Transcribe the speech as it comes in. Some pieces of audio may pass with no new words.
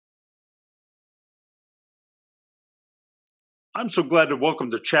I'm so glad to welcome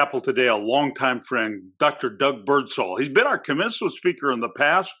to chapel today a longtime friend, Dr. Doug Birdsall. He's been our commencement speaker in the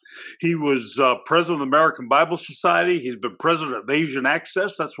past. He was president of the American Bible Society. He's been president of Asian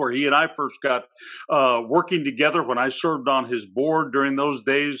Access. That's where he and I first got working together when I served on his board during those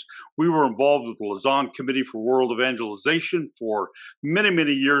days. We were involved with the Lausanne Committee for World Evangelization for many,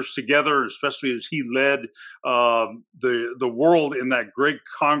 many years together, especially as he led the world in that great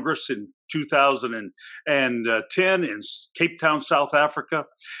Congress in 2010 in Cape Town, South Africa,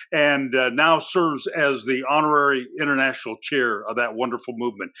 and now serves as the honorary international chair of that wonderful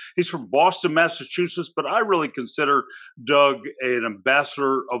movement. He's from Boston, Massachusetts, but I really consider Doug an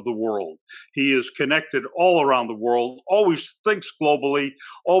ambassador of the world. He is connected all around the world, always thinks globally,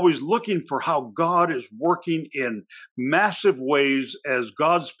 always looking for how God is working in massive ways as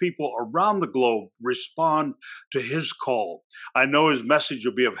God's people around the globe respond to his call. I know his message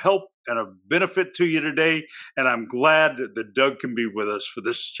will be of help and a benefit to you today, and I'm glad that Doug can be with us for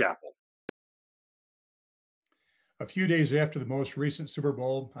this chapel. A few days after the most recent Super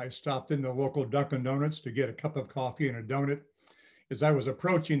Bowl, I stopped in the local Dunkin' Donuts to get a cup of coffee and a donut. As I was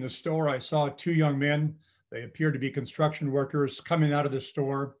approaching the store, I saw two young men. They appeared to be construction workers coming out of the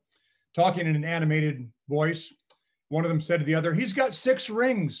store, talking in an animated voice. One of them said to the other, "He's got 6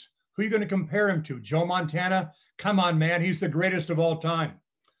 rings. Who are you going to compare him to? Joe Montana? Come on, man. He's the greatest of all time."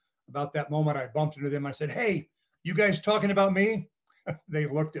 About that moment, I bumped into them. I said, "Hey, you guys talking about me?" They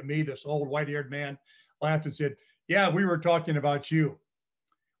looked at me, this old white-haired man, laughed and said, "Yeah, we were talking about you."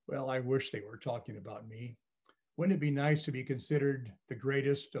 Well, I wish they were talking about me. Wouldn't it be nice to be considered the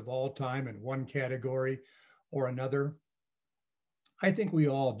greatest of all time in one category or another? I think we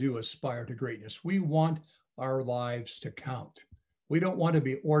all do aspire to greatness. We want our lives to count. We don't want to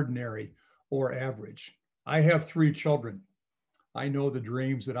be ordinary or average. I have 3 children. I know the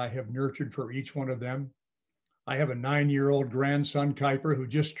dreams that I have nurtured for each one of them. I have a 9-year-old grandson, Kuiper, who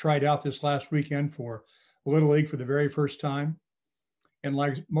just tried out this last weekend for Little League for the very first time. And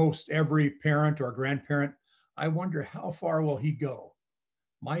like most every parent or grandparent, I wonder how far will he go?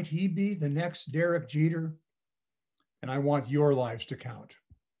 Might he be the next Derek Jeter? And I want your lives to count.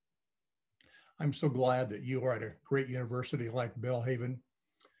 I'm so glad that you are at a great university like Belhaven.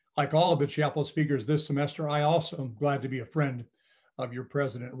 Like all of the chapel speakers this semester, I also am glad to be a friend of your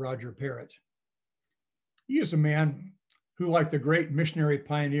president, Roger Parrott. He is a man who, like the great missionary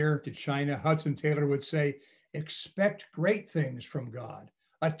pioneer to China, Hudson Taylor, would say, expect great things from God,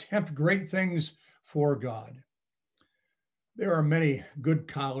 attempt great things for God. There are many good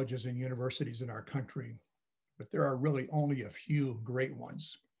colleges and universities in our country, but there are really only a few great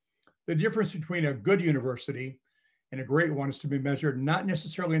ones. The difference between a good university and a great one is to be measured not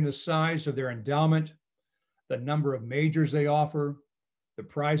necessarily in the size of their endowment, the number of majors they offer, the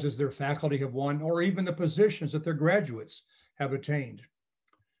prizes their faculty have won, or even the positions that their graduates have attained.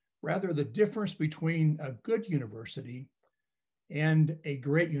 Rather, the difference between a good university and a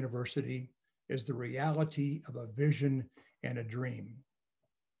great university is the reality of a vision and a dream.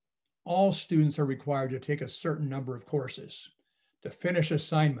 All students are required to take a certain number of courses, to finish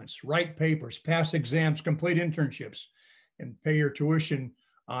assignments, write papers, pass exams, complete internships, and pay your tuition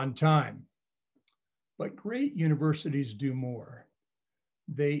on time. But great universities do more.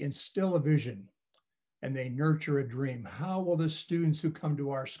 They instill a vision and they nurture a dream. How will the students who come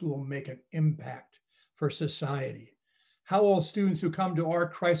to our school make an impact for society? How will students who come to our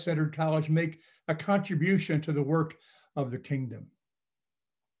Christ-centered college make a contribution to the work of the kingdom?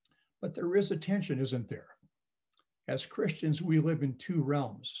 But there is a tension, isn't there? As Christians, we live in 2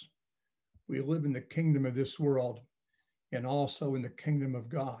 realms. We live in the kingdom of this world and also in the kingdom of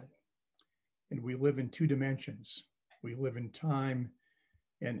God. And we live in 2 dimensions. We live in time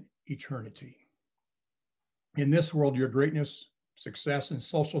and eternity. In this world, your greatness, success, and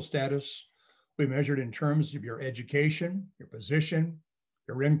social status will be measured in terms of your education, your position,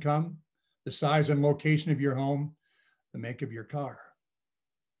 your income, the size and location of your home, the make of your car.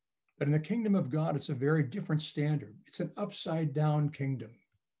 But in the kingdom of God, it's a very different standard. It's an upside down kingdom.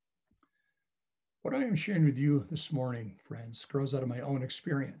 What I am sharing with you this morning, friends, grows out of my own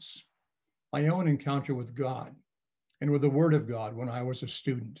experience, my own encounter with God and with the Word of God when I was a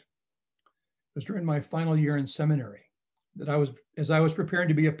student. It was during my final year in seminary that as I was preparing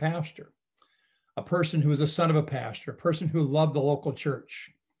to be a pastor, a person who was a son of a pastor, a person who loved the local church,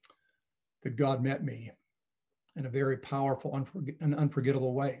 that God met me in a very powerful and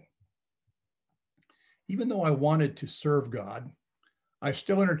unforgettable way. Even though I wanted to serve God, I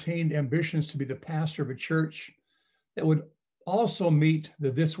still entertained ambitions to be the pastor of a church that would also meet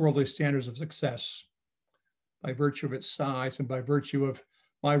the this worldly standards of success by virtue of its size and by virtue of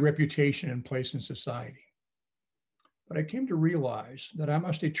my reputation and place in society. But I came to realize that I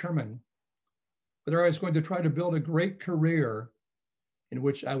must determine whether I was going to try to build a great career in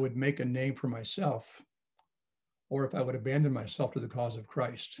which I would make a name for myself, or if I would abandon myself to the cause of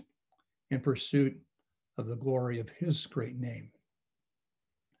Christ in pursuit of the glory of his great name.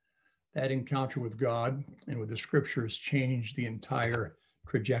 That encounter with God and with the scriptures changed the entire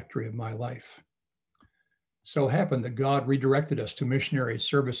trajectory of my life. So it happened that God redirected us to missionary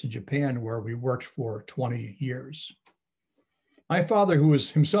service in Japan, where we worked for 20 years. My father, who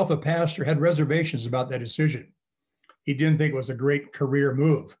was himself a pastor, had reservations about that decision. He didn't think it was a great career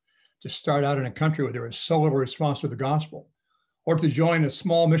move to start out in a country where there was so little response to the gospel, or to join a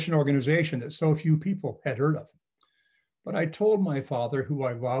small mission organization that so few people had heard of. But I told my father, who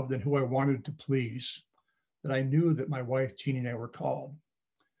I loved and who I wanted to please, that I knew that my wife, Jeannie, and I were called.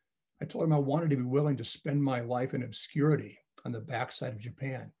 I told him I wanted to be willing to spend my life in obscurity on the backside of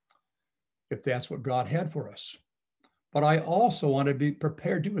Japan, if that's what God had for us. But I also wanted to be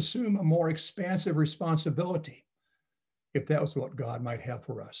prepared to assume a more expansive responsibility, if that was what God might have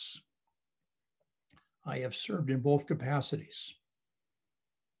for us. I have served in both capacities,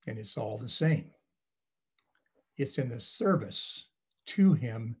 and it's all the same. It's in the service to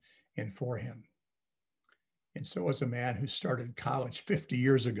him and for him. And so, as a man who started college 50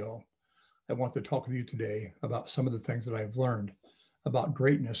 years ago, I want to talk with you today about some of the things that I've learned about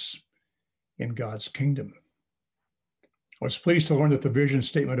greatness in God's kingdom. I was pleased to learn that the vision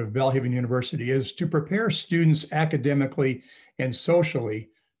statement of Belhaven University is to prepare students academically and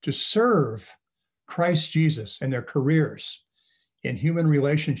socially to serve Christ Jesus and their careers in human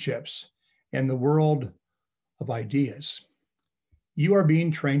relationships and the world of ideas. You are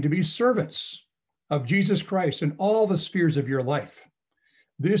being trained to be servants of Jesus Christ in all the spheres of your life.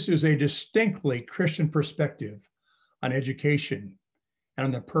 This is a distinctly Christian perspective on education and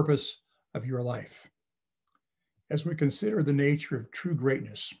on the purpose of your life. As we consider the nature of true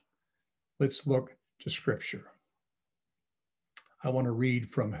greatness, let's look to Scripture. I want to read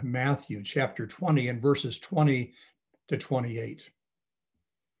from Matthew chapter 20 and verses 20 to 28.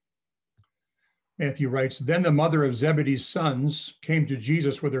 Matthew writes, "Then the mother of Zebedee's sons came to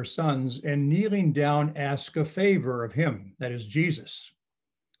Jesus with her sons, and kneeling down asked a favor of him," that is Jesus.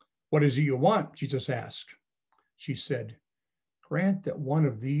 "What is it you want?" Jesus asked. She said, "Grant that one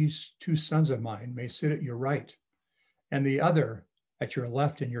of these two sons of mine may sit at your right, and the other at your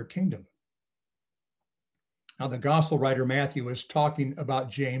left in your kingdom." Now, the gospel writer Matthew is talking about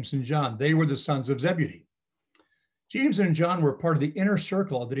James and John. They were the sons of Zebedee. James and John were part of the inner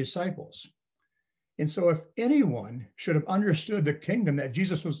circle of the disciples. And so if anyone should have understood the kingdom that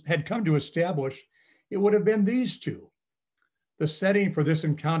Jesus had come to establish, it would have been these two. The setting for this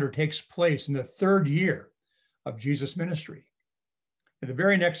encounter takes place in the third year of Jesus' ministry. In the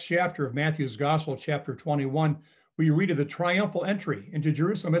very next chapter of Matthew's gospel, chapter 21, we read of the triumphal entry into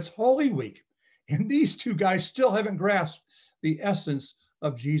Jerusalem. It's Holy Week. And these two guys still haven't grasped the essence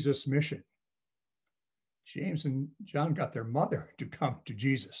of Jesus' mission. James and John got their mother to come to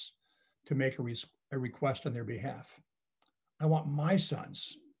Jesus to make a request on their behalf. I want my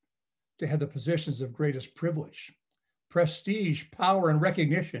sons to have the positions of greatest privilege, prestige, power, and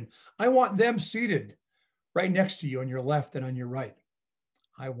recognition. I want them seated right next to you on your left and on your right.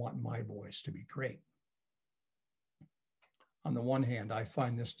 I want my boys to be great. On the one hand, I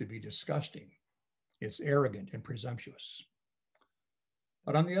find this to be disgusting. It's arrogant and presumptuous.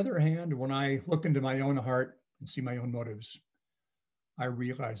 But on the other hand, when I look into my own heart and see my own motives, I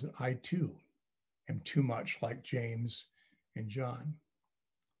realize that I too am too much like James and John.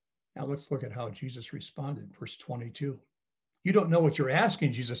 Now let's look at how Jesus responded. Verse 22. "You don't know what you're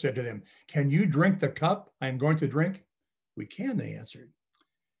asking," Jesus said to them. "Can you drink the cup I am going to drink?" "We can," they answered.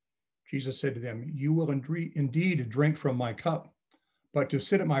 Jesus said to them, "You will indeed drink from my cup, but to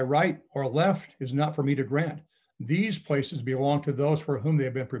sit at my right or left is not for me to grant. These places belong to those for whom they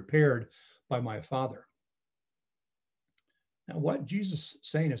have been prepared by my Father." Now, what Jesus is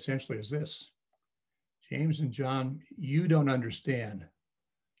saying essentially is this: James and John, you don't understand.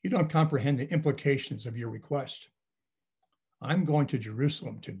 You don't comprehend the implications of your request. I'm going to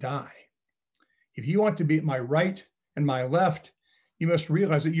Jerusalem to die. If you want to be at my right and my left, you must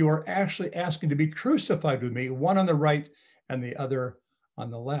realize that you are actually asking to be crucified with me, one on the right and the other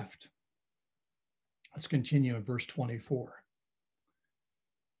on the left. Let's continue in verse 24.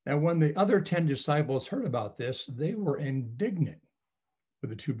 Now, when the other 10 disciples heard about this, they were indignant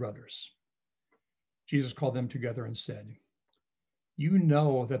with the two brothers. Jesus called them together and said, "You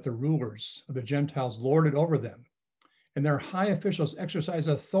know that the rulers of the Gentiles lord it over them, and their high officials exercise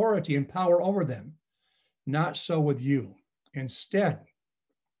authority and power over them. Not so with you. Instead,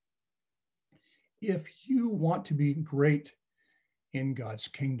 if you want to be great in God's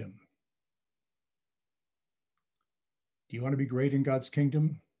kingdom. Do you want to be great in God's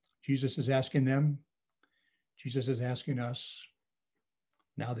kingdom? Jesus is asking them. Jesus is asking us.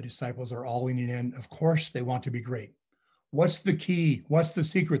 Now the disciples are all leaning in. Of course, they want to be great. What's the key? What's the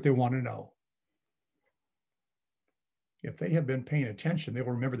secret they want to know? If they have been paying attention, they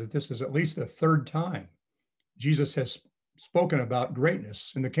will remember that this is at least the third time Jesus has spoken about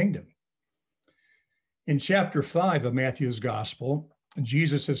greatness in the kingdom. In chapter 5 of Matthew's gospel,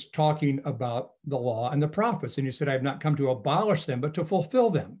 Jesus is talking about the law and the prophets. And he said, I have not come to abolish them, but to fulfill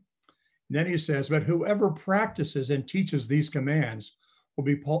them. And then he says, but whoever practices and teaches these commands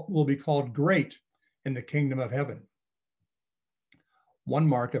will be called great in the kingdom of heaven. One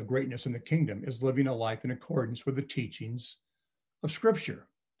mark of greatness in the kingdom is living a life in accordance with the teachings of Scripture.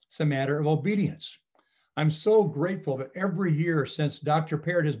 It's a matter of obedience. I'm so grateful that every year since Dr.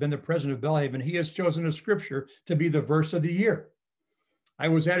 Parrott has been the president of Belhaven, he has chosen a scripture to be the verse of the year. I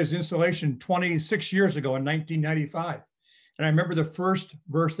was at his installation 26 years ago in 1995, and I remember the first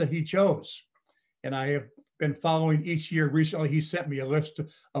verse that he chose. And I have been following each year. Recently, he sent me a list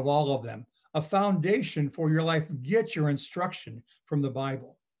of all of them. A foundation for your life. Get your instruction from the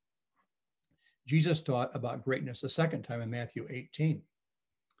Bible. Jesus taught about greatness a second time in Matthew 18,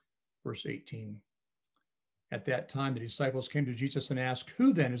 verse 18. At that time, the disciples came to Jesus and asked,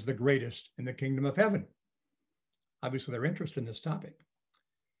 who then is the greatest in the kingdom of heaven? Obviously, they're interested in this topic.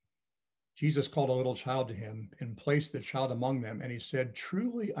 Jesus called a little child to him and placed the child among them. And he said,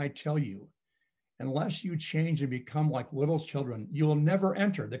 truly, I tell you, unless you change and become like little children, you will never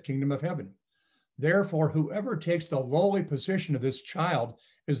enter the kingdom of heaven. Therefore, whoever takes the lowly position of this child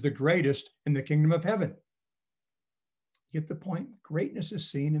is the greatest in the kingdom of heaven. Get the point? Greatness is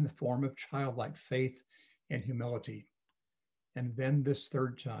seen in the form of childlike faith and humility. And then this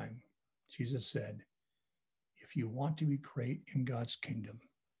third time, Jesus said, if you want to be great in God's kingdom,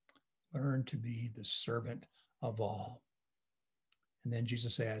 learn to be the servant of all. And then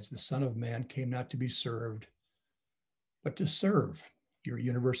Jesus adds, the Son of Man came not to be served, but to serve, your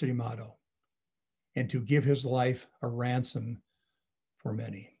university motto, and to give his life a ransom for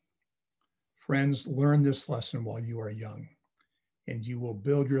many. Friends, learn this lesson while you are young, and you will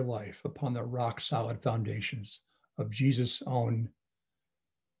build your life upon the rock-solid foundations of Jesus' own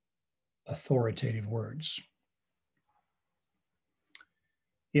authoritative words.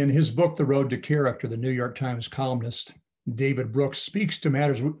 In his book, The Road to Character, the New York Times columnist David Brooks speaks to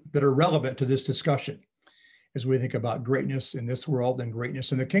matters that are relevant to this discussion as we think about greatness in this world and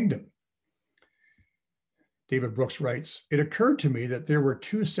greatness in the kingdom. David Brooks writes, it occurred to me that there were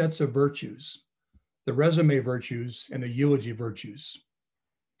two sets of virtues, the resume virtues and the eulogy virtues.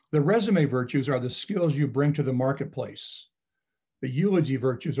 The resume virtues are the skills you bring to the marketplace. The eulogy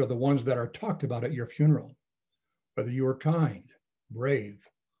virtues are the ones that are talked about at your funeral, whether you are kind, brave,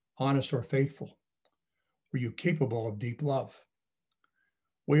 honest, or faithful. Were you capable of deep love?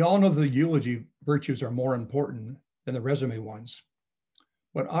 We all know the eulogy virtues are more important than the resume ones.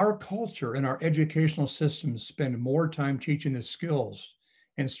 But our culture and our educational systems spend more time teaching the skills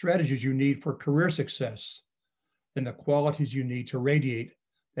and strategies you need for career success than the qualities you need to radiate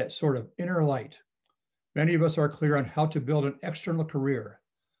that sort of inner light. Many of us are clear on how to build an external career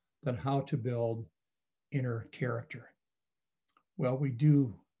than how to build inner character. Well, we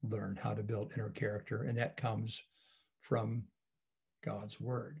do learn how to build inner character, and that comes from God's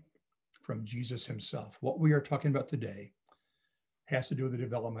word, from Jesus himself. What we are talking about today has to do with the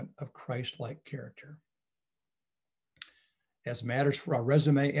development of Christ-like character as matters for our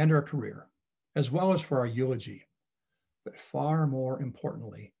resume and our career, as well as for our eulogy, but far more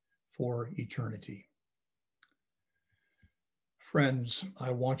importantly, for eternity. Friends,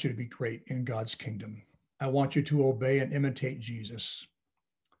 I want you to be great in God's kingdom. I want you to obey and imitate Jesus.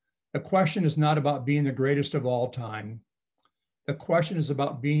 The question is not about being the greatest of all time. The question is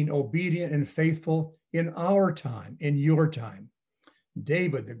about being obedient and faithful in our time, in your time.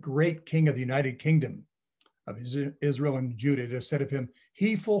 David, the great king of the United Kingdom of Israel and Judah, it is said of him,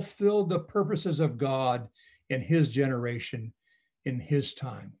 he fulfilled the purposes of God in his generation, in his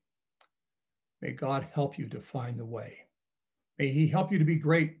time. May God help you to find the way. May he help you to be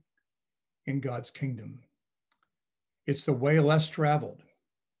great in God's kingdom. It's the way less traveled.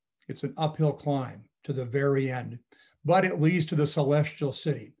 It's an uphill climb to the very end, but it leads to the celestial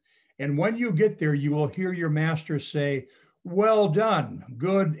city. And when you get there, you will hear your master say, well done,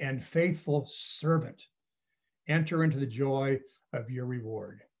 good and faithful servant. Enter into the joy of your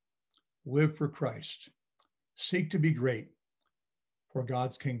reward. Live for Christ. Seek to be great for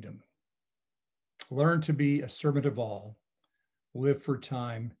God's kingdom. Learn to be a servant of all. Live for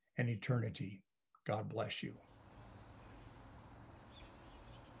time and eternity. God bless you.